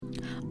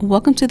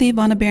Welcome to the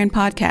Ivana Barron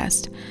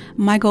podcast.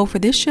 My goal for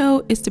this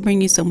show is to bring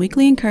you some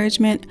weekly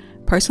encouragement,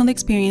 personal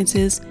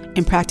experiences,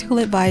 and practical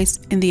advice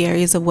in the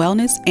areas of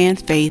wellness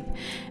and faith.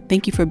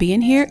 Thank you for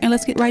being here, and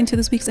let's get right into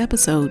this week's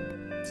episode.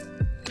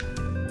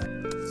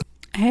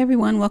 Hey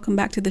everyone, welcome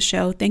back to the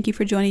show. Thank you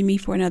for joining me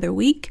for another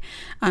week.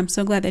 I'm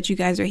so glad that you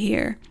guys are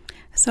here.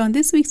 So in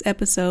this week's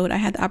episode, I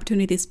had the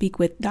opportunity to speak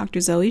with Dr.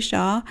 Zoe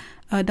Shaw.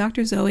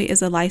 Dr. Zoe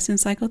is a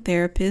licensed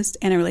psychotherapist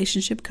and a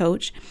relationship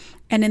coach.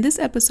 And in this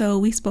episode,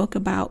 we spoke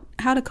about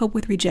how to cope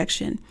with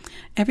rejection.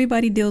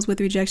 Everybody deals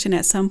with rejection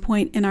at some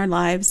point in our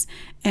lives,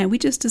 and we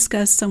just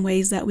discussed some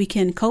ways that we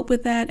can cope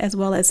with that, as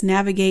well as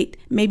navigate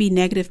maybe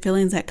negative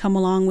feelings that come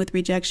along with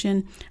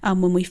rejection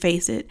when we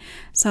face it.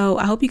 So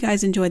I hope you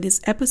guys enjoyed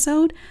this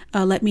episode.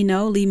 Let me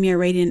know, leave me a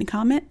rating and a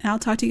comment, and I'll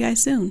talk to you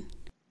guys soon.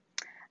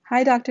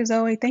 Hi, Dr.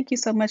 Zoe. Thank you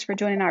so much for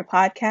joining our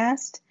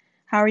podcast.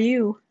 How are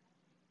you?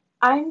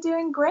 I'm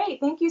doing great.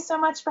 Thank you so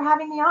much for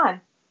having me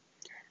on.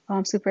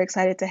 I'm super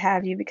excited to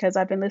have you because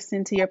I've been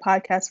listening to your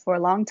podcast for a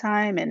long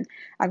time and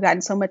I've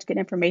gotten so much good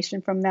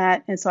information from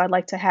that. And so I'd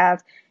like to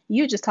have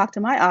you just talk to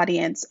my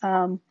audience.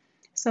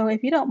 So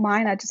if you don't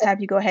mind, I'd just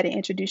have you go ahead and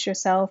introduce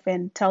yourself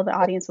and tell the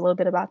audience a little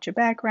bit about your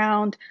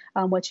background,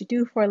 what you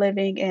do for a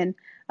living, and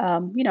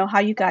how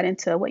you got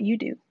into what you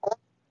do.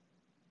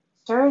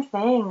 Sure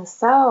thing.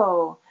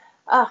 So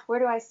where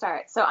do I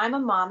start? So I'm a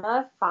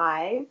mama of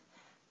 5.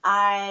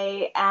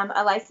 I am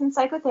a licensed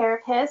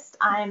psychotherapist.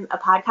 I'm a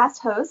podcast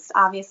host,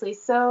 obviously.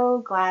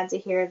 So glad to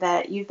hear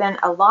that you've been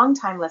a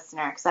long-time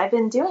listener because I've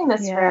been doing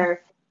this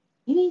for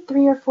maybe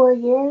 3 or 4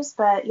 years.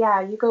 But yeah,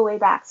 you go way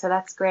back. So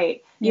that's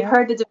great. You've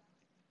heard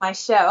my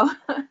show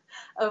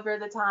over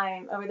the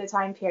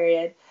time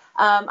period.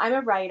 I'm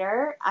a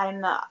writer. I'm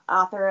the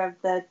author of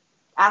the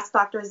Ask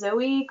Dr.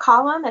 Zoe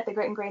column at the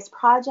Grit and Grace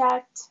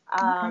Project.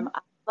 I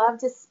love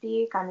to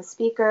speak. I'm a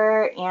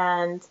speaker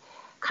and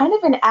kind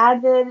of an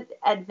avid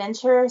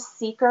adventure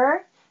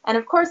seeker. And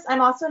of course,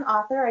 I'm also an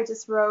author. I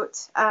just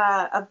wrote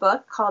a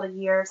book called A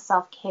Year of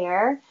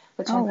Self-Care,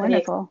 which I'm pretty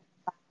wonderful.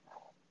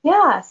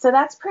 Yeah, so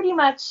that's pretty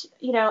much,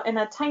 in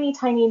a tiny,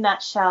 tiny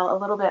nutshell, a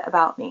little bit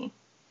about me.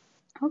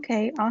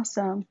 Okay,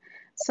 awesome.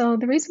 So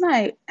the reason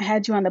I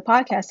had you on the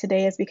podcast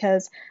today is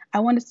because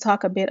I wanted to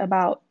talk a bit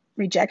about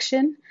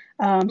rejection.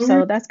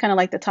 So that's kind of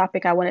like the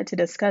topic I wanted to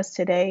discuss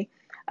today.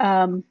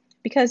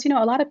 Because, a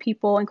lot of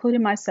people,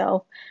 including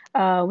myself,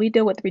 we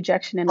deal with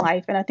rejection in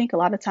life. And I think a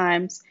lot of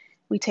times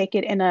we take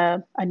it in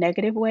a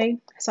negative way.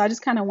 So I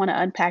just kind of want to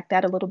unpack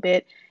that a little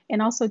bit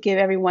and also give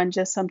everyone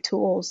just some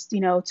tools,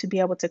 to be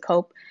able to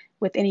cope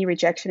with any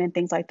rejection and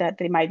things like that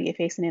they might be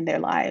facing in their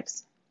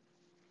lives.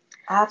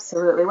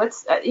 Absolutely.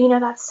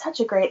 That's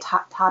such a great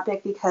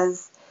topic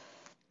because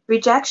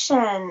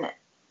rejection,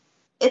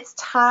 it's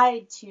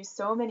tied to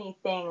so many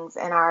things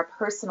in our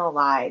personal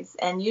lives.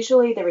 And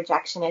usually the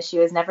rejection issue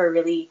is never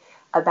really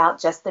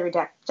about just the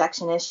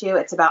rejection issue.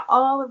 It's about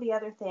all of the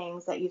other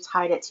things that you've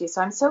tied it to.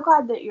 So I'm so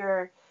glad that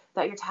you're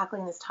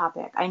tackling this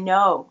topic. I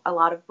know a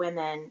lot of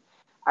women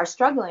are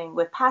struggling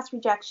with past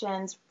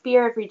rejections,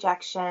 fear of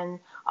rejection,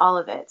 all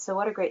of it. So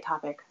what a great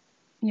topic.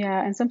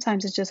 Yeah, and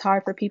sometimes it's just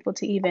hard for people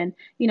to even,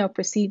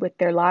 proceed with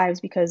their lives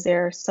because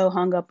they're so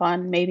hung up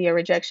on maybe a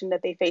rejection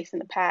that they faced in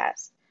the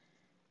past.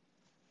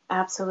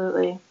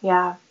 Absolutely.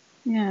 Yeah.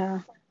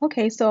 Yeah.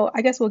 Okay. So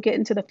I guess we'll get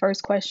into the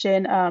first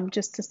question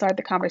just to start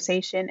the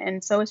conversation.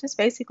 And so it's just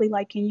basically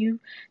like, can you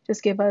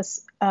just give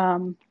us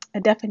a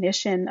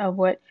definition of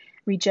what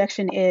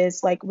rejection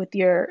is, like with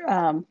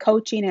your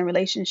coaching and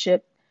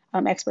relationship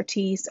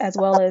expertise, as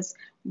well as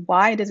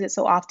why does it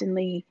so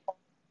oftenly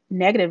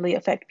negatively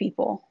affect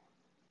people?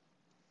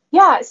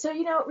 Yeah. So,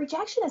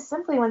 rejection is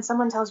simply when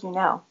someone tells you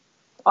no,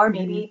 or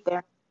maybe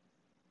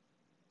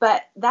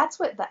but that's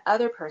what the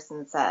other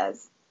person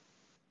says.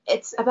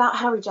 It's about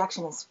how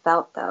rejection is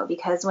felt, though,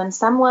 because when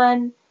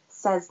someone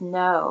says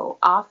no,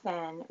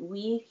 often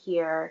we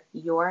hear,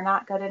 you're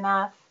not good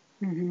enough.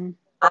 I'm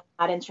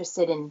not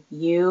interested in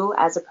you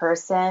as a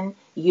person.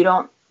 You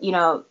don't, you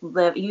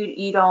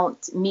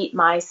don't meet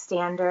my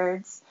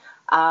standards.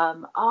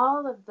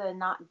 All of the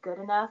not good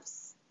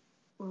enoughs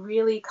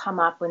really come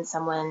up when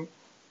someone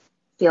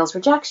feels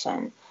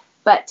rejection.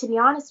 But to be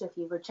honest with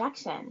you,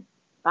 rejection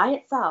by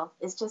itself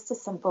is just a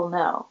simple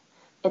no.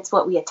 It's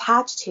what we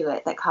attach to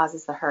it that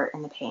causes the hurt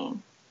and the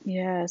pain.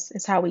 Yes,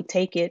 it's how we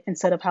take it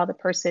instead of how the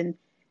person,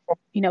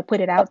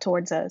 put it out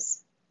towards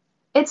us.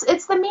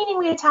 It's the meaning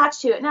we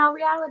attach to it. Now,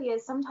 reality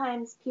is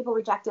sometimes people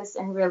reject us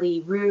in really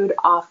rude,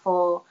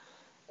 awful,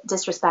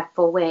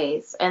 disrespectful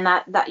ways, and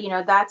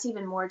that's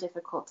even more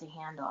difficult to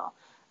handle.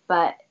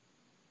 But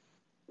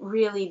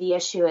really, the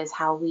issue is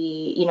how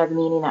we, the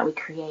meaning that we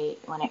create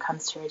when it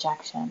comes to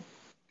rejection.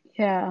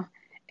 Yeah.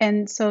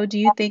 And so do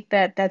you think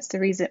that that's the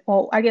reason?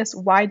 Well, I guess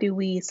why do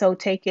we so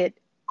take it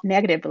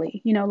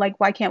negatively? Like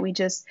why can't we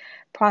just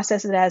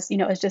process it as,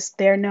 it's just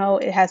their no,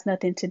 it has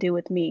nothing to do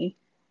with me?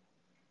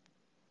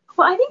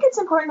 Well, I think it's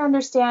important to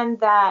understand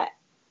that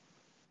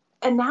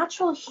a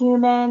natural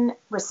human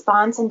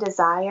response and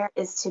desire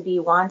is to be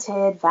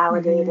wanted,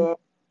 validated,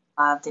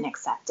 loved and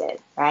accepted,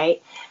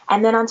 right?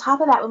 And then on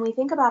top of that, when we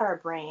think about our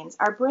brains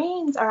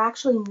are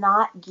actually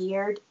not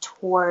geared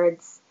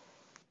towards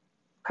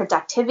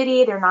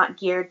productivity. They're not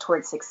geared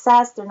towards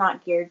success. They're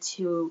not geared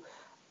to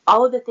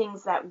all of the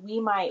things that we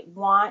might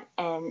want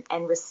and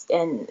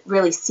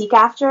really seek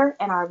after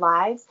in our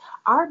lives.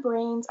 Our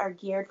brains are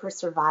geared for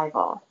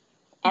survival.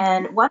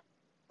 And one thing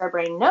our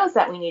brain knows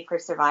that we need for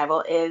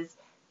survival is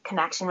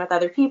connection with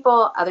other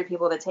people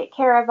to take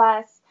care of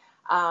us,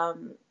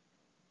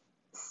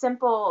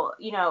 simple,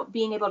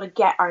 being able to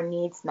get our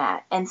needs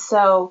met. And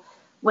so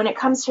when it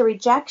comes to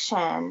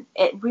rejection,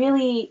 it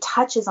really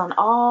touches on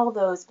all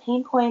those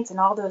pain points and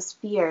all those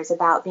fears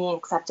about being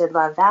accepted,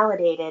 loved,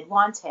 validated,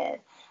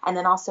 wanted, and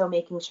then also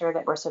making sure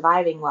that we're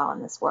surviving well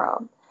in this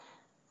world.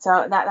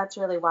 So that's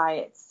really why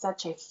it's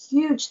such a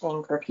huge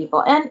thing for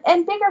people,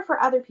 and bigger for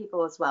other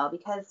people as well,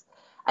 because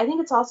I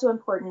think it's also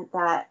important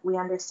that we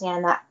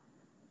understand that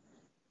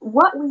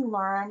what we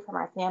learn from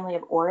our family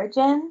of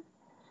origin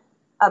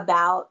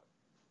about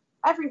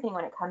everything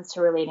when it comes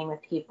to relating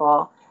with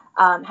people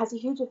has a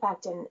huge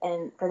effect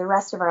in for the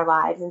rest of our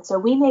lives. And so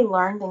we may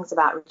learn things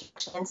about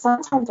rejection. And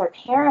sometimes our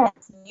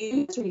parents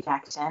use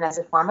rejection as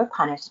a form of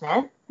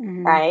punishment,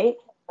 right?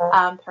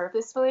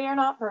 Purposefully or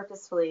not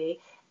purposefully.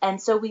 And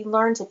so we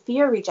learn to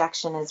fear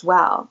rejection as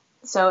well.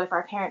 So if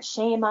our parents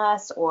shame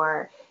us,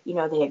 or,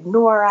 they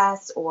ignore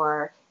us,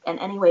 or in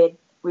any way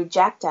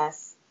reject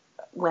us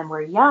when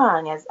we're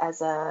young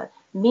as a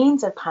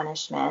means of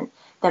punishment,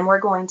 then we're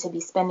going to be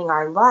spending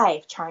our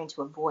life trying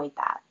to avoid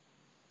that.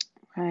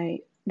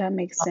 Right. That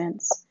makes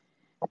sense.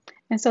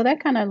 And so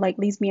that kind of like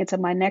leads me into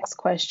my next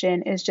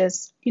question is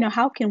just,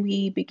 how can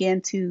we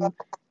begin to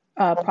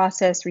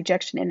process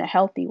rejection in a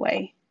healthy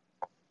way?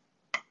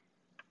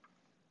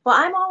 Well,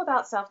 I'm all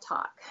about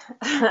self-talk.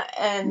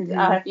 And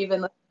if you've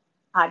been listening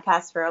to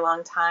podcasts for a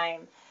long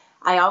time,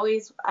 I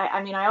always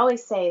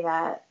say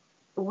that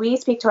we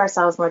speak to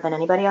ourselves more than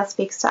anybody else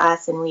speaks to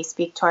us, and we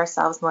speak to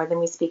ourselves more than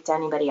we speak to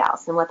anybody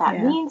else. And what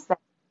that means is that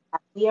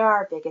we are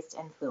our biggest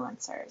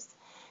influencers.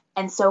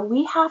 And so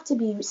we have to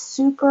be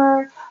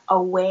super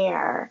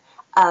aware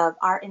of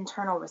our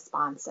internal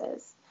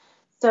responses.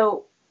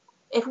 So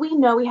if we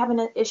know we have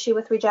an issue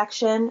with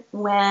rejection,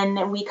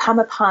 when we come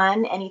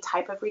upon any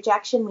type of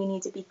rejection, we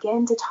need to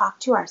begin to talk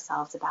to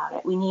ourselves about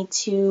it. We need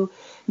to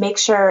make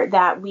sure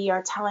that we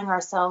are telling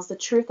ourselves the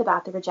truth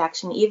about the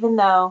rejection, even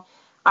though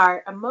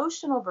our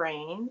emotional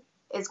brain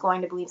is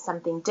going to believe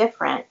something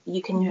different.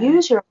 You can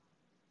use your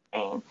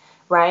brain,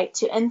 right,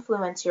 to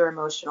influence your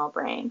emotional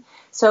brain.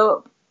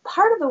 So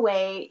part of the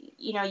way,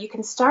 you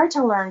can start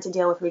to learn to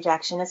deal with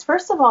rejection is,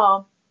 first of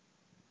all,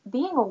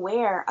 being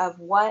aware of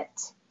what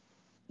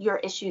your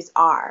issues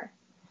are.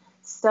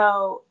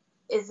 So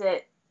is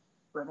it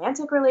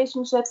romantic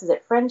relationships? Is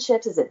it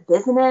friendships? Is it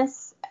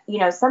business?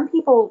 Some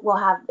people will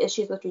have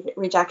issues with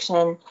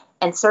rejection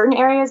in certain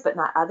areas, but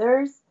not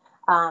others.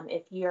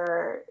 If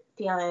you're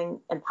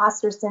feeling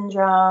imposter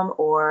syndrome,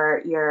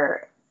 or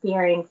you're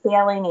fearing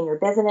failing in your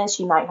business,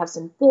 you might have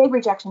some big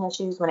rejection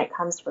issues when it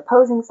comes to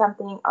proposing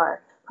something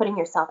or putting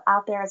yourself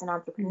out there as an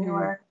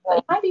entrepreneur. But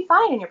you might be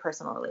fine in your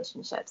personal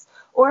relationships,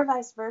 or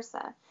vice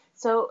versa.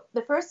 So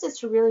the first is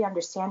to really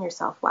understand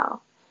yourself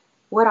well.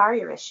 What are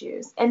your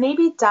issues? And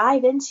maybe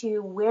dive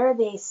into where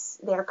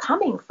they're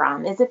coming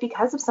from. Is it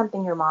because of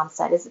something your mom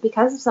said? Is it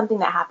because of something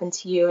that happened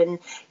to you in,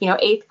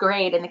 8th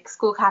grade in the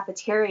school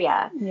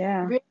cafeteria?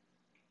 Yeah. Really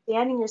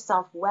understanding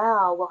yourself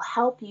well will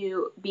help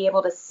you be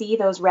able to see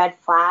those red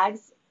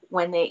flags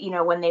when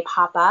they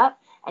pop up,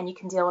 and you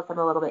can deal with them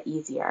a little bit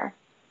easier.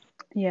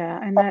 Yeah,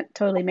 and that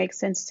totally makes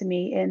sense to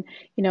me. And,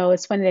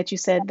 it's funny that you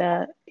said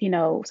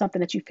something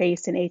that you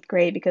faced in 8th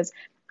grade, because,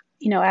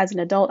 as an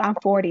adult, I'm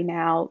 40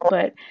 now,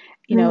 but,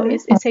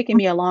 it's taken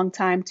me a long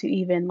time to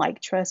even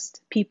like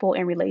trust people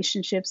and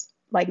relationships,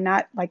 like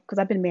not like, because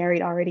I've been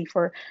married already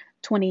for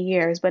 20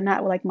 years, but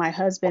not like my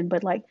husband,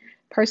 but like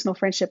personal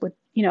friendship with,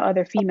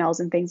 other females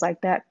and things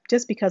like that,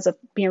 just because of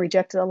being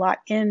rejected a lot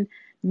in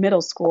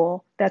middle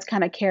school. That's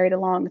kind of carried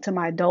along to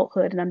my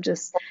adulthood. And I'm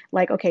just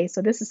like, okay,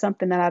 so this is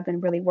something that I've been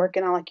really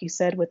working on, like you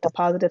said, with the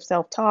positive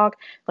self-talk.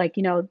 Like,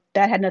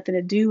 that had nothing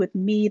to do with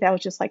me. That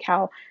was just like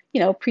how,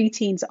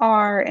 preteens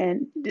are.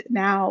 And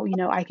now,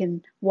 I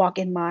can walk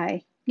in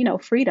my,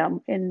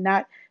 freedom and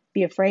not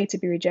be afraid to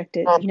be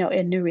rejected,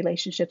 in new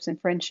relationships and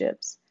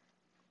friendships.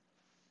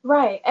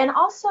 Right. And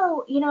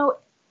also,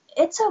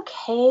 it's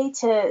okay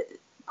to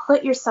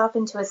put yourself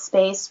into a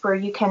space where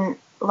you can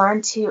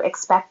learn to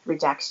expect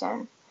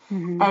rejection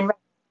and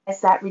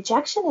recognize that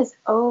rejection is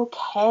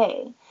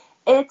okay.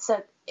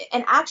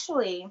 And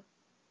actually,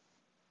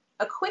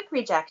 a quick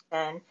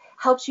rejection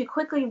helps you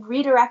quickly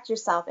redirect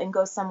yourself and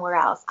go somewhere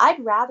else.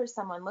 I'd rather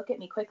someone look at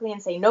me quickly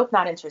and say, nope,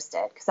 not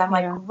interested, because I'm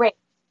like, great,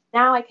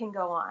 now I can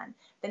go on,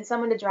 than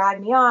someone to drag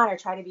me on or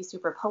try to be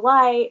super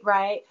polite,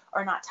 right,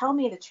 or not tell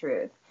me the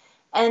truth.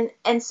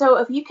 And so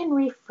if you can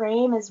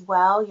reframe as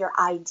well your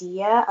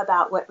idea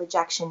about what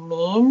rejection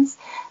means,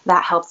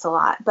 that helps a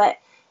lot. But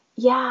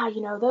yeah,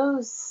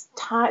 those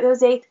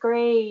 8th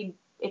grade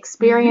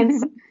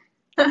experiences,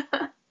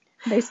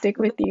 they stick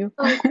with you.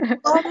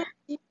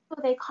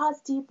 they cause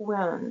deep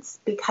wounds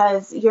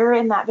because you're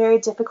in that very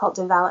difficult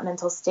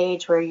developmental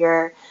stage where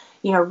you're,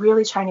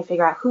 really trying to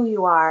figure out who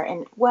you are,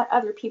 and what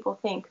other people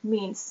think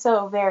means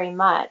so very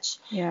much.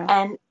 Yeah.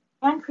 And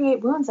can create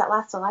wounds that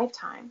last a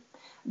lifetime.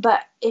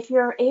 But if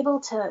you're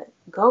able to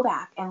go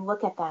back and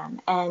look at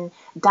them and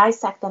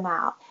dissect them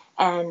out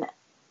and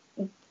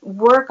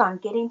work on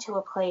getting to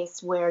a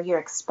place where you're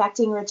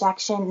expecting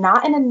rejection,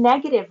 not in a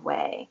negative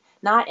way,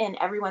 not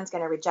in everyone's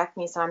going to reject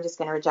me, so I'm just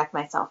going to reject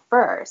myself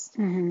first,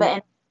 but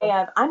in a way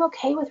of I'm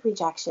okay with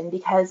rejection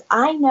because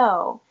I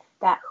know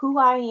that who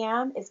I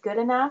am is good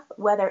enough,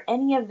 whether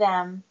any of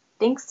them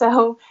think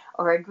so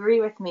or agree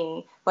with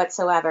me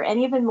whatsoever.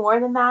 And even more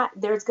than that,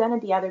 there's going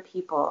to be other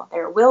people,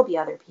 there will be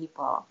other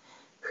people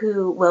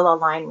who will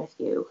align with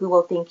you, who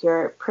will think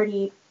you're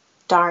pretty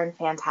darn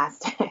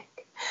fantastic.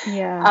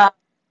 Yeah.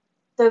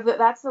 So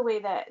that's the way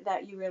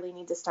that you really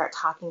need to start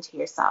talking to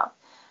yourself.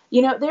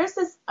 There's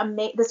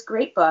this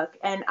great book,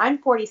 and I'm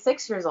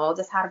 46 years old,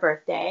 just had a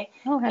birthday.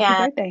 Oh,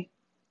 happy birthday.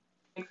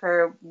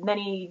 For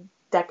many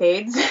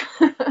decades.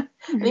 I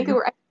think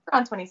we're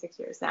around 26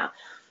 years now.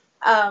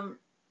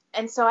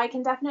 And so I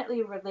can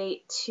definitely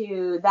relate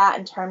to that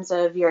in terms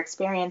of your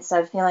experience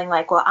of feeling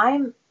like, well,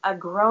 I'm a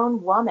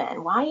grown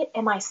woman. Why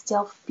am I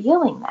still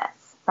feeling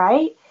this,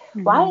 right?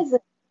 Why is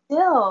it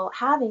still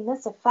having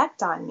this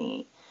effect on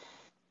me?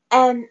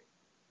 And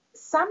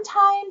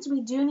sometimes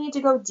we do need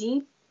to go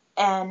deep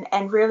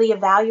and really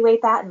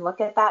evaluate that and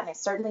look at that. And I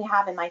certainly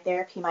have in my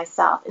therapy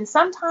myself. And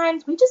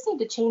sometimes we just need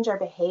to change our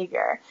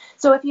behavior.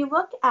 So if you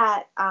look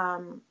at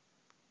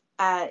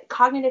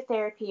cognitive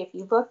therapy, if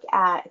you look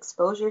at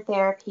exposure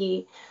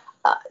therapy,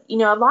 a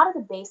lot of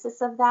the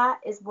basis of that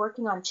is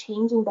working on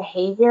changing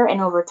behavior.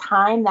 And over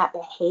time, that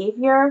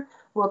behavior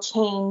will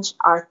change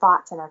our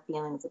thoughts and our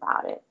feelings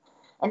about it.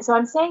 And so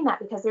I'm saying that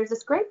because there's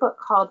this great book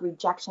called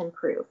Rejection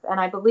Proof. And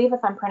I believe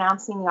if I'm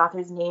pronouncing the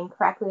author's name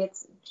correctly,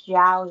 it's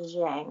Zhao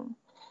Zheng.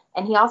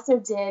 And he also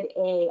did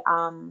a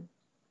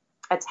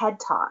TED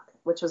Talk,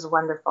 which was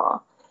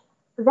wonderful.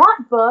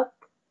 That book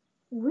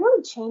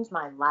really changed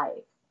my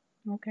life.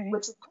 Okay.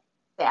 Which is,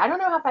 I don't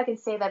know if I can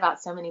say that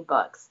about so many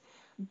books,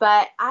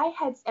 but I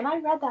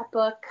read that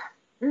book,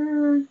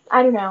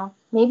 I don't know,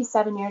 maybe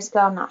 7 years ago,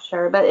 I'm not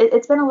sure, but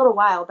it's been a little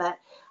while, but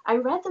I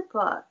read the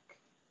book.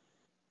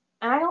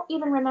 And I don't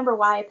even remember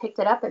why I picked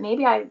it up, but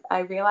maybe I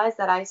realized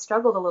that I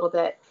struggled a little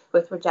bit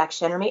with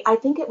rejection. Or I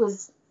think it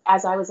was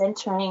as I was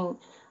entering,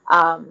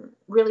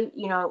 really,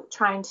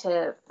 trying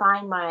to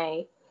find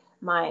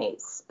my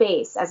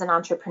space as an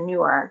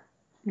entrepreneur.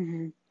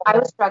 I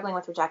was struggling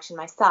with rejection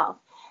myself.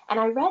 And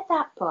I read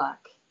that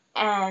book,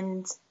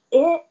 and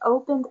it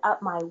opened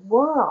up my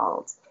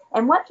world.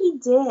 And what he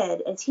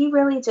did is he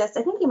really I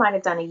think he might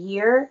have done a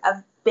year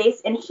of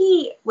and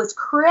he was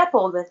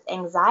crippled with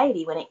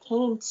anxiety when it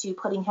came to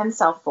putting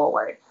himself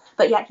forward.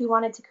 But yet he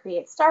wanted to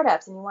create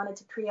startups and he wanted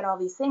to create all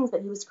these things,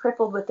 but he was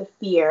crippled with the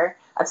fear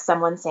of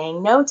someone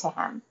saying no to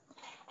him.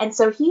 And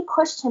so he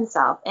pushed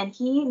himself and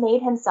he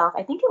made himself,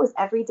 I think it was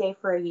every day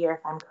for a year,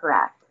 if I'm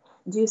correct,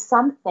 do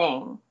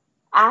something,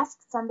 ask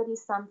somebody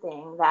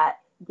something that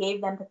gave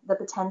them the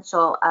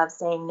potential of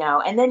saying no.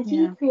 And then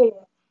he created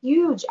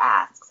huge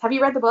asks. Have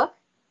you read the book?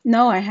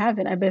 No, I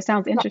haven't. But it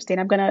sounds interesting.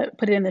 I'm going to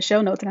put it in the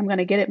show notes and I'm going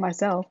to get it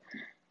myself.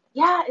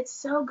 Yeah, it's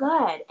so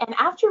good. And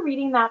after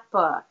reading that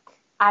book,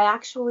 I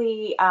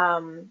actually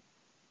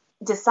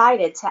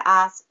decided to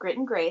ask Grit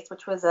and Grace,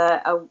 which was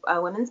a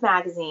women's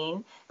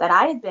magazine that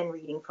I had been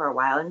reading for a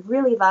while and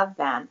really loved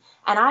them.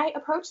 And I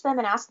approached them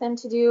and asked them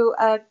to do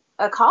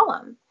a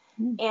column.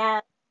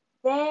 And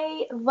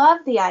they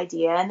loved the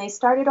idea and they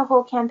started a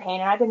whole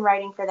campaign. And I've been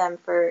writing for them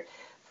for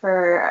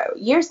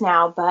years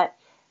now, but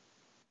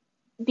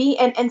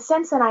and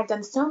since then I've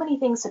done so many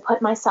things to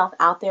put myself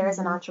out there as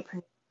an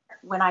entrepreneur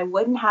when I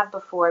wouldn't have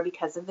before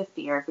because of the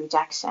fear of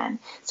rejection.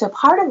 So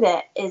part of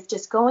it is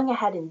just going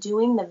ahead and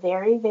doing the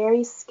very,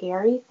 very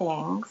scary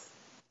things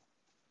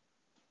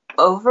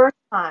over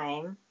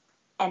time.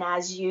 And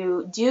as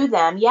you do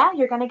them,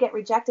 you're going to get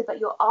rejected,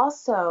 but you'll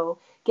also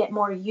get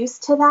more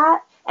used to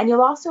that. And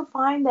you'll also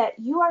find that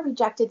you are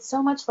rejected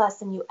so much less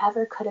than you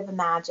ever could have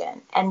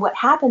imagined. And what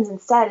happens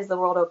instead is the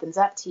world opens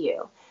up to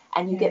you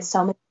and you get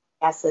so many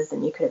yeses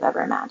than you could have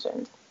ever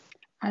imagined.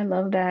 I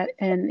love that.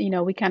 And,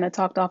 we kind of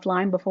talked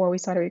offline before we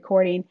started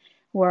recording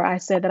where I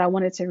said that I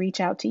wanted to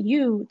reach out to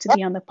you to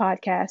be on the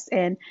podcast.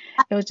 And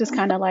it was just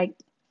kind of like,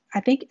 I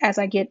think as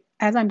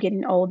I'm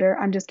getting older,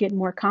 I'm just getting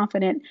more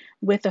confident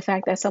with the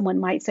fact that someone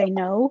might say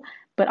no,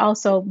 but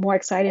also more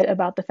excited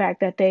about the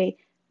fact that they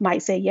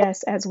might say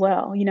yes as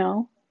well,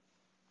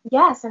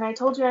 Yes. And I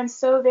told you, I'm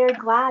so very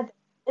glad that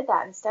you did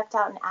that and stepped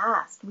out and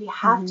asked. We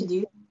have to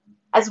do,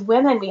 as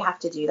women, we have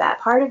to do that.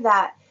 Part of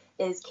that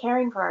is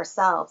caring for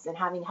ourselves and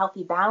having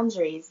healthy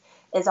boundaries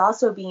is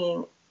also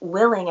being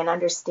willing and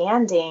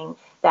understanding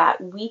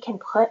that we can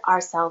put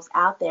ourselves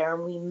out there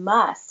and we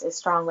must, as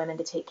strong women,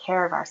 to take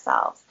care of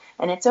ourselves.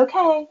 And it's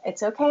okay.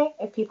 It's okay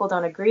if people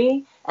don't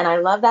agree. And I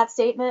love that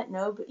statement.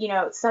 No,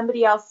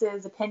 somebody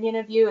else's opinion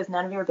of you is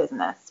none of your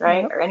business,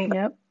 right? Or anybody.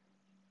 Yep.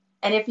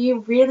 And if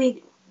you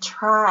really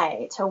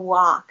try to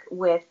walk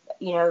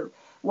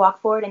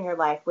forward in your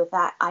life with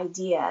that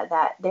idea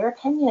that their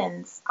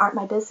opinions aren't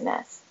my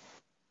business.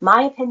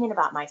 My opinion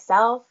about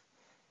myself,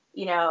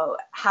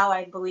 how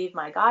I believe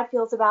my God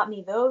feels about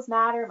me, those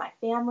matter. My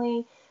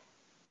family,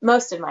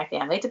 most of my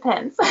family, it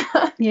depends.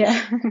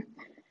 Yeah.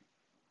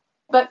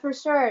 But for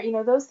sure,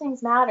 those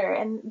things matter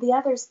and the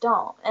others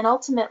don't. And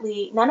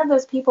ultimately, none of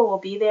those people will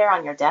be there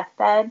on your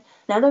deathbed.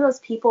 None of those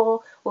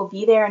people will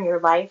be there in your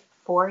life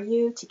for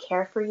you, to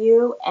care for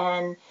you.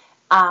 And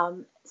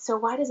so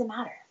why does it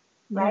matter?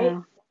 Right?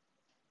 Yeah.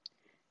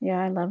 Yeah,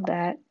 I love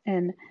that.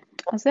 And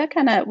so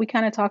we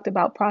kind of talked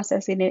about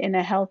processing it in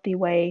a healthy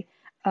way.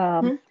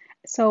 Um, Hmm.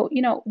 so,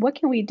 what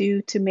can we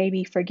do to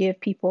maybe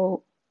forgive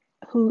people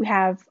who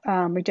have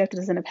rejected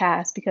us in the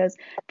past? Because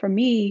for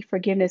me,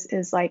 forgiveness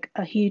is like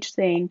a huge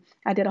thing.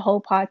 I did a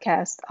whole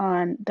podcast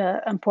on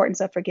the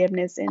importance of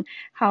forgiveness and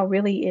how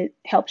really it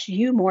helps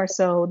you more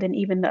so than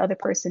even the other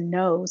person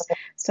knows.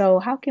 So,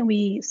 how can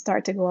we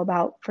start to go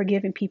about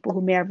forgiving people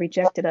who may have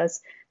rejected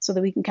us so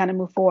that we can kind of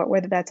move forward,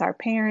 whether that's our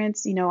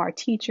parents, our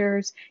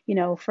teachers,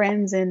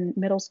 friends in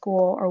middle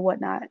school or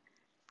whatnot?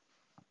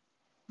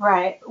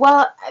 Right.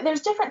 Well,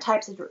 there's different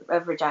types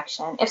of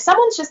rejection. If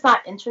someone's just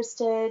not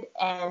interested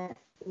in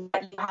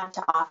what you have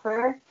to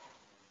offer,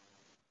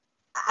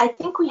 I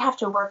think we have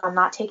to work on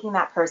not taking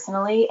that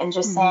personally and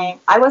just Hmm. saying,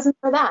 I wasn't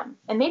for them.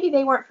 And maybe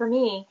they weren't for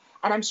me.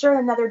 And I'm sure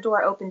another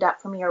door opened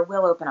up for me or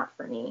will open up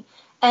for me.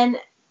 And,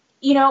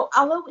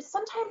 although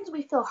sometimes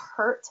we feel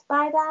hurt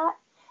by that,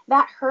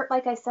 that hurt,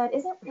 like I said,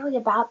 isn't really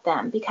about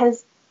them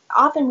because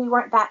often we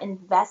weren't that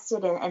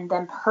invested in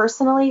them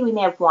personally. We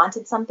may have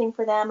wanted something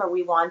for them or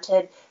we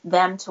wanted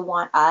them to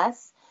want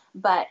us.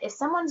 But if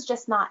someone's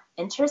just not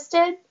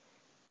interested,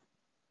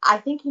 I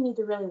think you need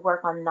to really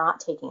work on not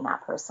taking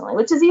that personally,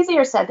 which is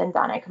easier said than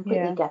done. I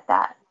completely Yeah. get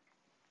that.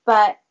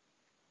 But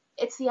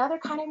it's the other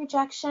kind of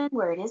rejection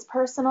where it is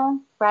personal,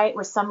 right?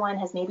 Where someone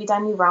has maybe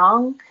done you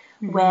wrong,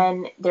 Hmm.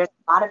 when there's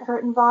a lot of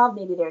hurt involved,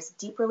 maybe there's a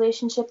deep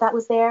relationship that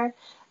was there.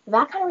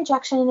 That kind of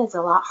rejection is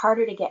a lot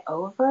harder to get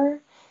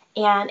over.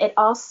 And it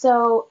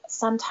also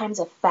sometimes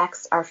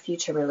affects our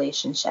future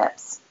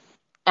relationships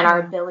and our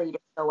Yeah. ability to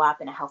show up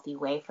in a healthy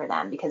way for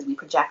them because we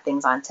project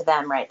things onto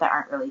them, right, that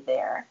aren't really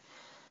there.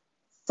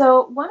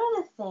 So one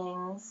of the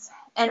things,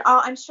 and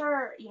I'm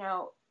sure,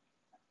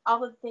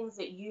 all of the things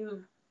that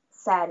you've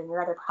said in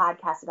your other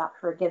podcasts about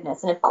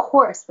forgiveness, and of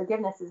course,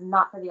 forgiveness is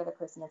not for the other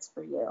person, it's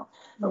for you.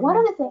 But one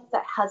of Hmm. the things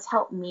that has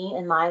helped me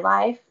in my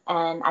life,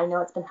 and I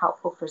know it's been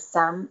helpful for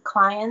some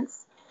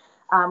clients,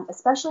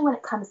 especially when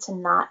it comes to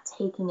not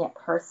taking it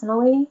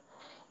personally,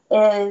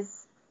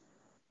 is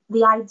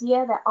the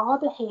idea that all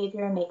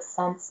behavior makes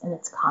sense in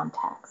its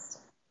context.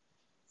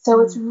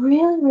 So it's Mm.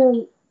 really,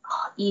 really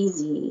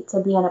easy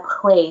to be in a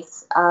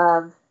place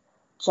of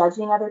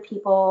judging other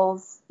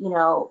people's,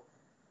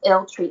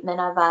 ill treatment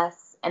of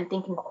us and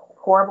thinking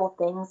horrible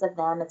things of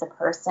them as a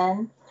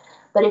person.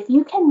 But if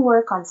you can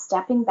work on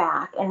stepping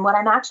back, and what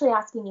I'm actually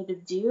asking you to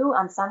do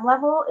on some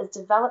level is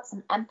develop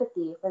some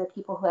empathy for the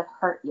people who have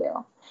hurt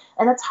you.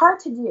 And it's hard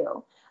to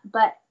do,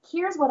 but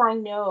here's what I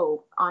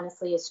know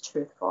honestly is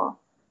truthful.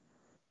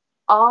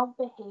 All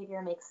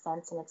behavior makes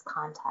sense in its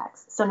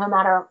context. So no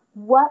matter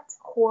what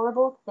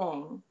horrible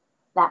thing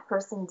that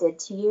person did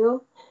to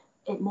you,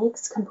 it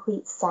makes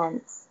complete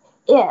sense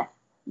if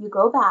you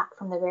go back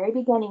from the very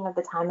beginning of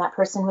the time that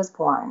person was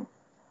born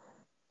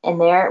and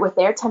with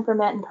their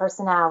temperament and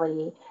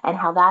personality and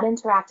how that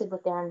interacted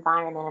with their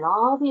environment and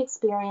all the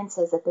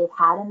experiences that they've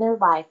had in their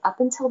life up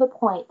until the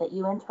point that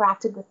you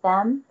interacted with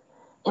them,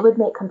 it would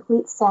make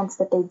complete sense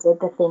that they did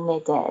the thing they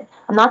did.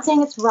 I'm not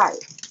saying it's right.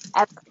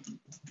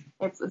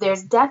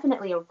 There's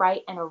definitely a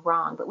right and a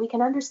wrong, but we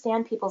can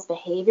understand people's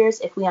behaviors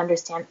if we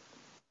understand,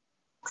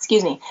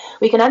 excuse me,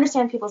 we can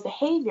understand people's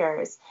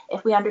behaviors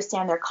if we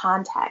understand their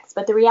context.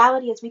 But the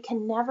reality is we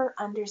can never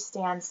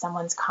understand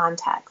someone's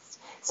context.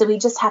 So we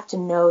just have to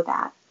know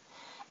that.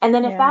 And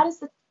then if Yeah. that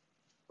is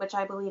which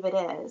I believe it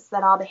is,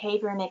 that all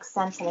behavior makes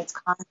sense in its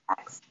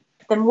context,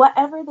 then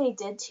whatever they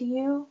did to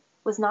you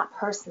was not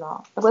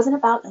personal. It wasn't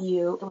about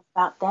you, it was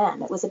about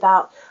them. It was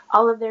about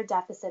all of their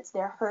deficits,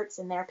 their hurts,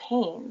 and their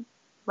pain,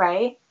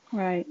 right?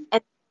 Right.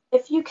 And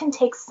if you can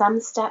take some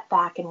step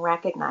back and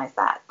recognize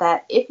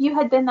that if you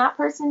had been that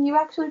person, you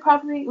actually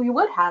probably you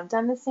would have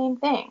done the same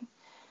thing.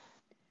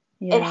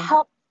 It Yeah.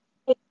 helps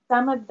take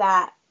some of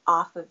that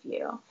off of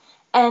you.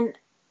 And,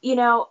 you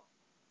know,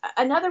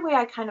 another way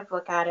I kind of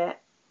look at it,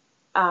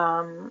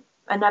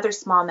 another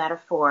small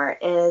metaphor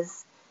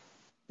is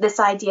this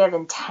idea of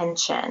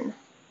intention,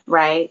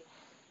 right?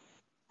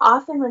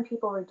 Often when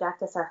people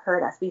reject us or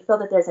hurt us, we feel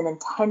that there's an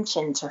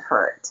intention to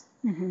hurt.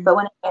 Hmm.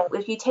 But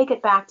if you take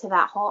it back to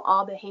that whole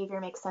all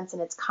behavior makes sense in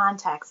its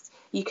context,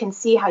 you can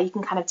see how you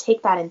can kind of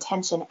take that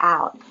intention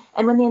out.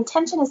 And when the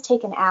intention is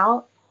taken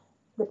out,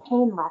 the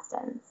pain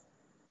lessens.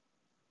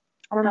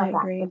 I don't know I if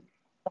agree.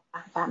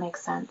 that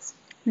makes sense.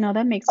 No,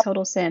 that makes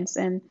total sense.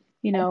 And,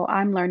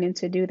 I'm learning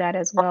to do that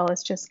as well.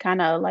 It's just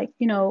kind of like,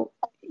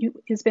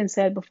 it's been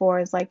said before,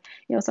 is like,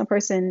 some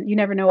person, you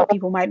never know what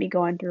people might be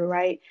going through,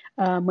 right?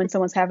 When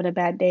someone's having a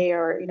bad day,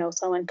 or,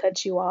 someone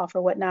cuts you off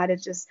or whatnot,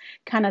 it's just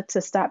kind of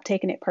to stop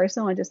taking it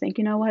personal and just think,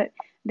 you know what,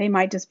 they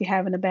might just be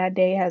having a bad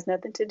day. It has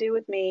nothing to do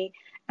with me.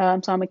 So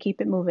I'm gonna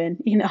keep it moving.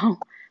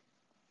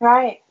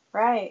 Right,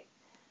 right.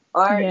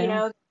 Or,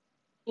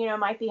 Yeah,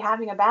 might be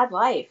having a bad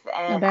life a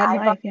and bad I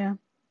brought life. Yeah.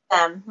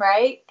 them,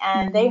 right?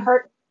 And they Hmm.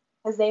 hurt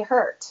because they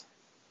hurt.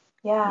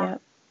 Yeah. Yeah.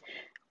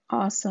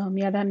 Awesome.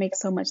 Yeah, that makes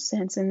so much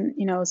sense, and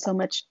so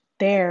much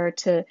there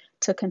to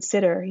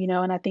consider,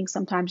 and I think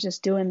sometimes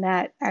just doing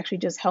that actually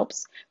just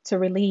helps to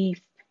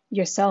relieve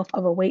yourself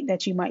of a weight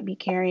that you might be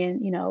carrying,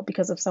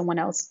 because of someone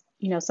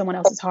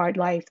else's hard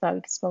life that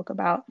we spoke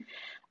about.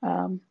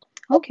 Um,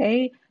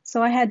 okay,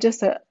 so I had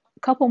just a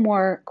couple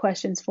more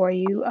questions for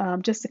you,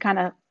 just to kind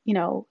of,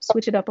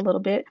 switch it up a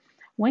little bit.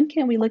 When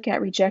can we look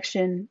at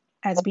rejection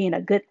as being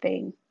a good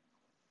thing?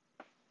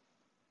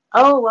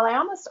 Oh, well, I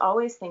almost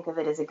always think of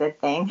it as a good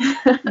thing.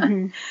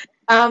 Hmm.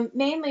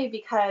 Mainly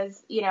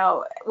because,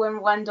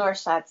 when one door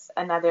shuts,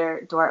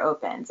 another door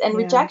opens. And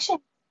Yeah. rejection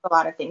is a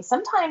lot of things.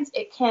 Sometimes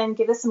it can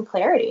give us some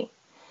clarity.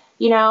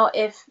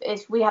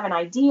 If we have an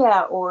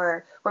idea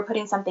or we're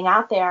putting something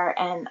out there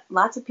and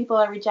lots of people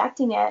are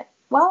rejecting it,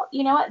 well,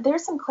 you know what?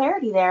 There's some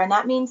clarity there, and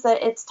that means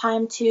that it's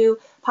time to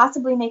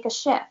possibly make a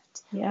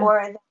shift Yeah.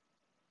 or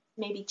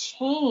maybe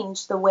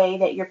change the way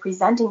that you're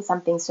presenting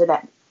something so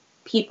that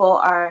people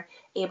are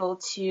able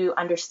to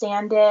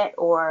understand it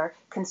or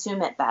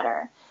consume it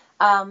better.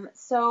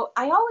 So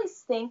I always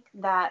think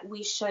that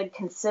we should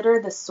consider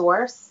the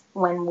source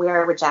when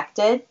we're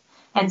rejected.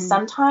 And Hmm.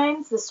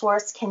 sometimes the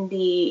source can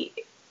be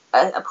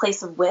a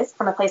place of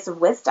from a place of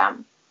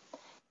wisdom.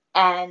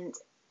 And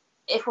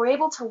if we're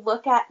able to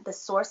look at the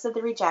source of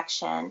the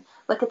rejection,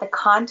 look at the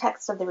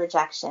context of the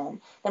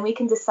rejection, then we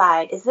can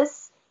decide, is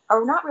this,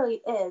 or not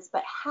really is,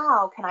 but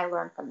how can I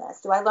learn from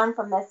this? Do I learn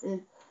from this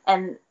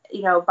and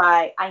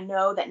by, I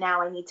know that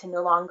now I need to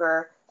no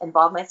longer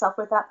involve myself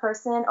with that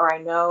person, or I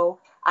know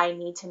I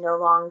need to no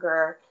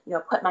longer,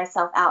 put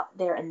myself out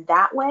there in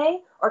that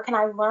way, or can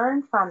I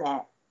learn from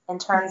it in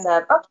terms Yeah.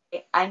 of,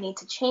 okay, I need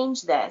to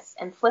change this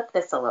and flip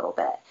this a little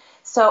bit.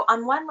 So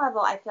on one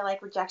level, I feel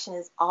like rejection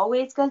is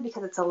always good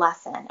because it's a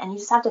lesson, and you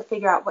just have to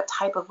figure out what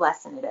type of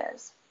lesson it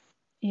is.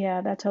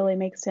 Yeah, that totally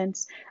makes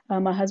sense.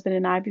 My husband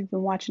and I, we've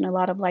been watching a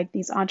lot of like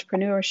these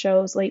entrepreneur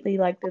shows lately,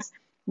 like this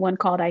one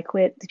called I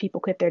Quit. The people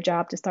quit their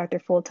job to start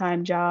their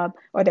full-time job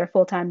or their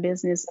full-time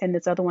business. And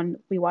this other one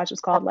we watched was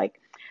called like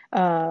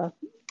uh,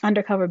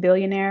 Undercover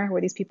Billionaire,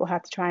 where these people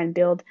have to try and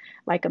build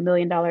like $1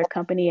 million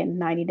company in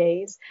 90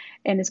 days.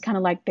 And it's kind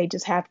of like they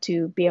just have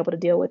to be able to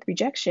deal with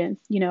rejection,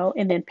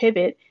 and then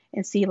pivot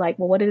and see like,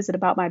 well, what is it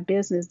about my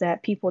business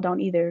that people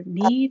don't either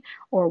need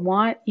or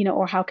want,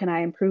 or how can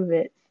I improve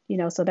it?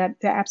 So that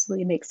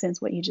absolutely makes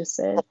sense what you just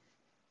said.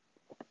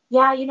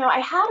 Yeah, I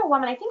had a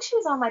woman, I think she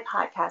was on my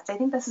podcast. I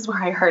think this is where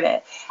I heard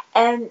it.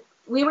 And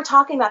we were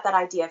talking about that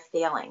idea of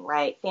failing,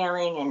 right?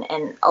 Failing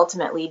and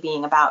ultimately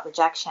being about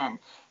rejection.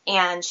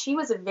 And she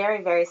was a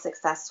very, very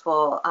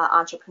successful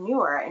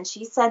entrepreneur. And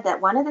she said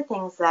that one of the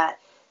things that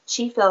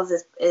she feels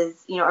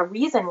is a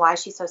reason why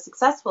she's so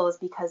successful is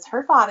because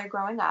her father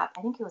growing up,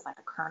 I think he was like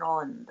a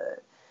colonel in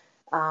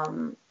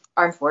the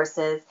armed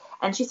forces.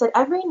 And she said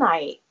every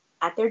night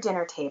at their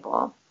dinner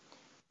table,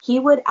 he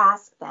would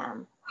ask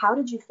them, how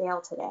did you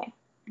fail today?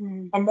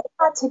 Mm. And they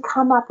had to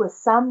come up with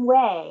some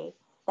way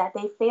that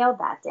they failed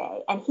that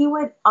day. And he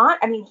would,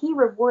 I mean, he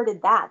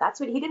rewarded that. That's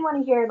what he didn't want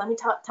to hear. Let me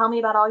tell me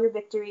about all your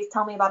victories.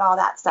 Tell me about all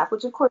that stuff,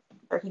 which of course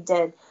he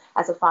did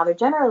as a father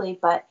generally.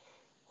 But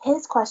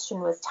his question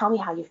was, tell me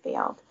how you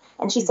failed.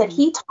 And she said Hmm.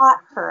 he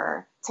taught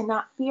her to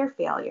not fear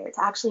failure,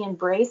 to actually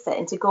embrace it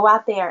and to go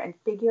out there and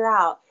figure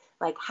out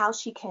like how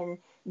she can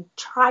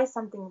try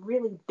something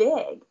really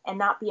big and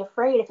not be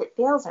afraid if it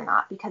fails or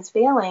not, because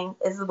failing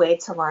is the way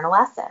to learn a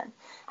lesson.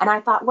 And I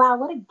thought, wow,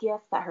 what a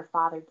gift that her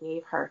father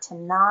gave her to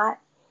not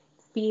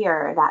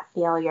fear that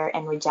failure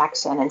and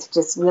rejection and to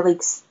just really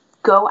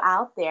go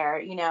out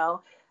there,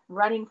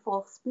 running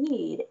full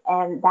speed.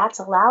 And that's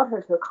allowed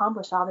her to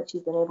accomplish all that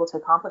she's been able to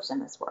accomplish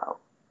in this world.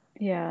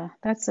 Yeah,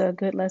 that's a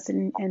good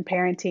lesson in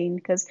parenting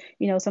because,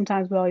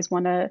 sometimes we always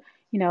want to,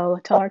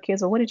 tell our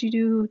kids, well, what did you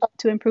do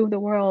to improve the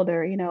world?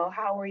 Or,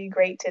 how were you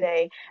great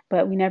today?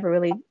 But we never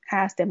really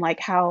ask them, like,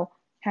 how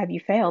have you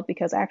failed?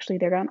 Because actually,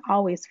 they're going to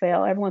always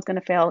fail. Everyone's going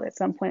to fail at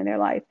some point in their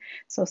life.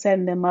 So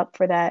setting them up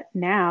for that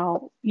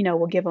now,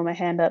 will give them a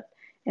hand up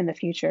in the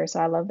future.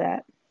 So I love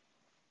that.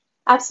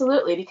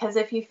 Absolutely, because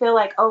if you feel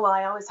like, oh, well,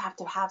 I always have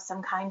to have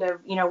some kind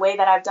of, way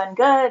that I've done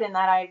good and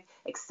that I've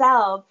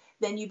excelled,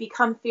 then you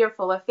become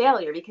fearful of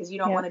failure because you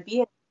don't want Yep. to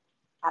be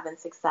haven't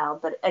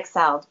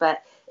excelled.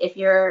 But if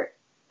you're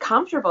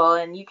comfortable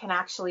and you can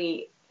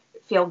actually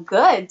feel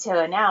good to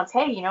announce,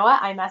 hey, you know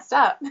what, I messed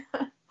up.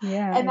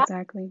 Yeah, And that's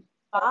exactly.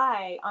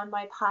 why on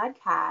my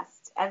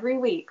podcast every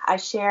week I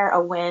share a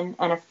win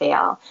and a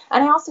fail.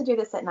 And I also do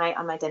this at night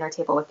on my dinner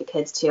table with the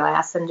kids too. I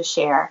ask them to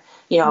share,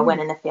 a win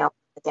Mm. and a fail of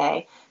the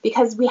day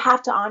because we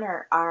have to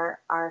honor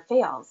our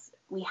fails.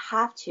 We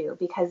have to,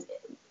 because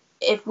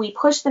if we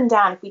push them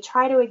down, if we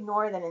try to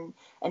ignore them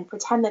and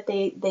pretend that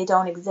they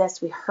don't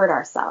exist, we hurt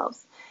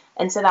ourselves.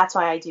 And so that's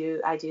why I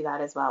do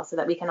that as well, so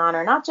that we can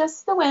honor not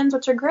just the wins,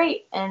 which are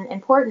great and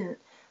important,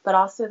 but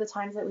also the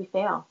times that we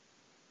fail.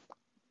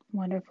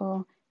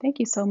 Wonderful. Thank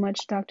you so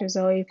much, Dr.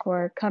 Zoe,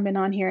 for coming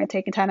on here and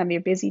taking time out of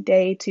your busy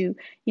day to,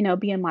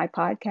 be in my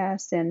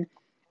podcast. And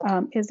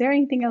is there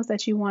anything else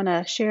that you want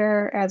to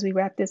share as we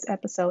wrap this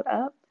episode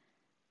up?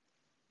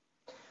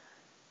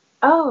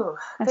 Oh,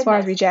 as far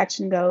as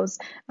rejection goes,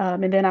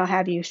 and then I'll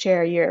have you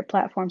share your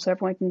platform so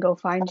everyone can go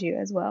find you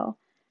as well.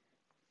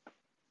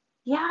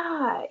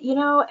 Yeah,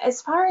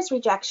 as far as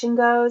rejection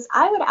goes,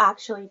 I would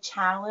actually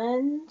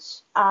challenge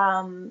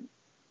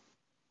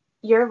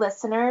your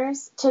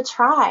listeners to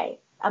try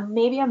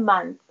maybe a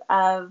month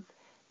of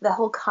the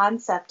whole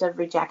concept of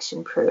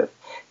rejection proof.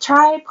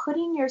 Try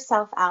putting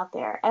yourself out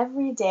there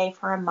every day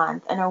for a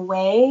month in a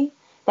way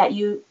that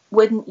you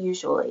wouldn't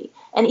usually.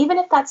 And even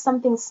if that's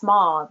something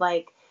small,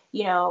 like,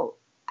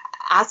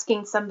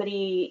 asking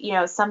somebody,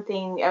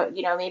 something,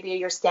 maybe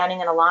you're standing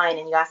in a line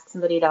and you ask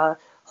somebody to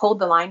hold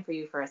the line for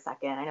you for a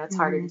second. I know it's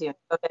harder to do in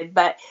COVID,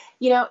 but,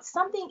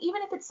 something,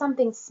 even if it's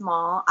something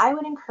small, I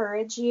would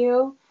encourage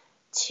you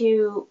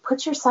to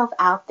put yourself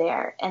out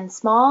there in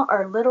small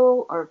or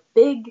little or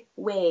big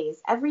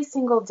ways every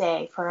single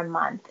day for a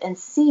month and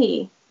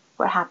see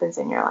what happens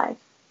in your life.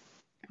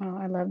 Oh,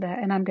 I love that.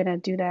 And I'm going to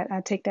do that.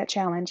 I take that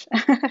challenge.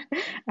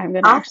 I'm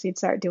going to actually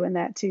start doing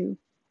that too.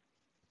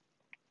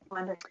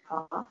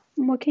 Wonderful.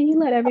 Well, can you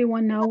let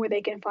everyone know where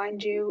they can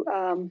find you,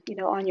 on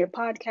your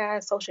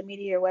podcast, social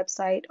media, your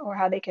website, or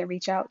how they can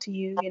reach out to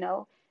you,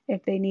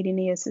 if they need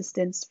any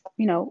assistance,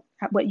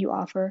 what you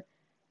offer?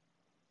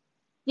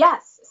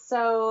 Yes.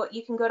 So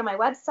you can go to my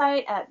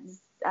website at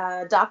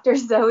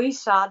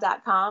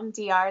drzoeshaw.com,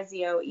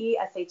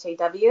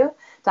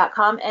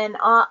 drzoeshaw.com. And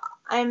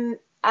I'm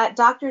at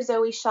Dr.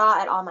 Zoe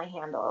Shaw at all my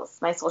handles,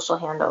 my social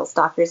handles,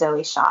 Dr.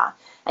 Zoe Shaw.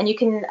 And you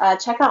can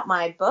check out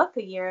my book,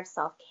 A Year of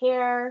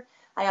Self-Care.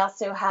 I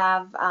also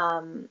have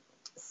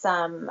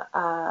some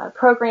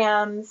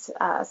programs,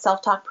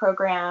 self-talk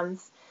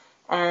programs.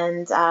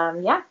 And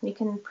you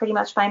can pretty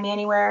much find me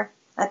anywhere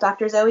at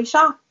Dr. Zoe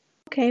Shaw.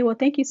 Okay, well,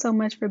 thank you so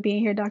much for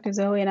being here, Dr.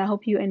 Zoe, and I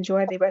hope you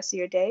enjoy the rest of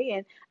your day.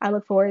 And I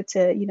look forward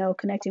to,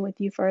 connecting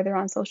with you further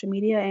on social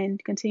media and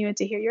continuing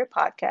to hear your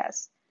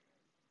podcast.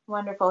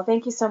 Wonderful.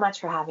 Thank you so much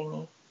for having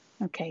me.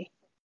 Okay.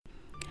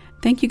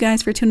 Thank you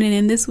guys for tuning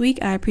in this week.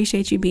 I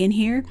appreciate you being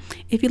here.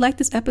 If you like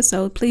this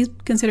episode, please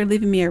consider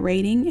leaving me a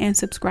rating and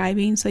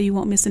subscribing so you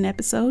won't miss an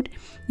episode.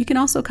 You can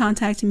also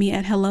contact me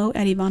at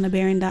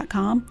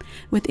hello@ivanabaron.com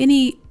with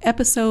any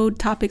episode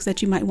topics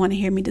that you might want to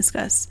hear me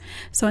discuss.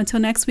 So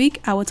until next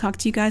week, I will talk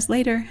to you guys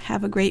later.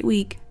 Have a great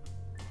week.